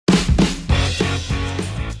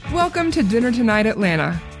Welcome to Dinner Tonight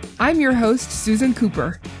Atlanta. I'm your host, Susan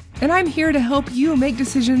Cooper, and I'm here to help you make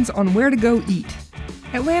decisions on where to go eat.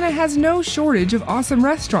 Atlanta has no shortage of awesome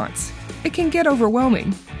restaurants. It can get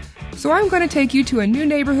overwhelming. So I'm going to take you to a new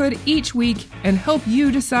neighborhood each week and help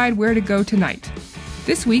you decide where to go tonight.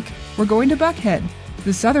 This week, we're going to Buckhead,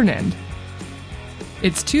 the southern end.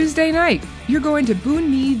 It's Tuesday night. You're going to Bún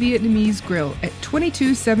Mi Vietnamese Grill at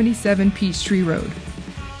 2277 Peachtree Road.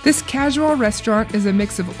 This casual restaurant is a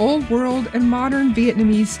mix of old world and modern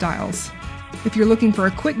Vietnamese styles. If you're looking for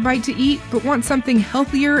a quick bite to eat but want something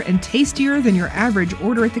healthier and tastier than your average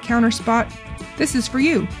order at the counter spot, this is for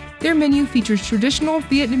you. Their menu features traditional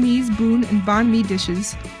Vietnamese bún and banh mi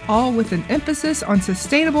dishes, all with an emphasis on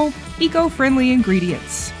sustainable, eco-friendly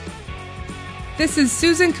ingredients. This is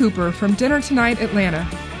Susan Cooper from Dinner Tonight Atlanta.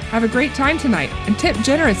 Have a great time tonight and tip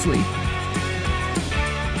generously.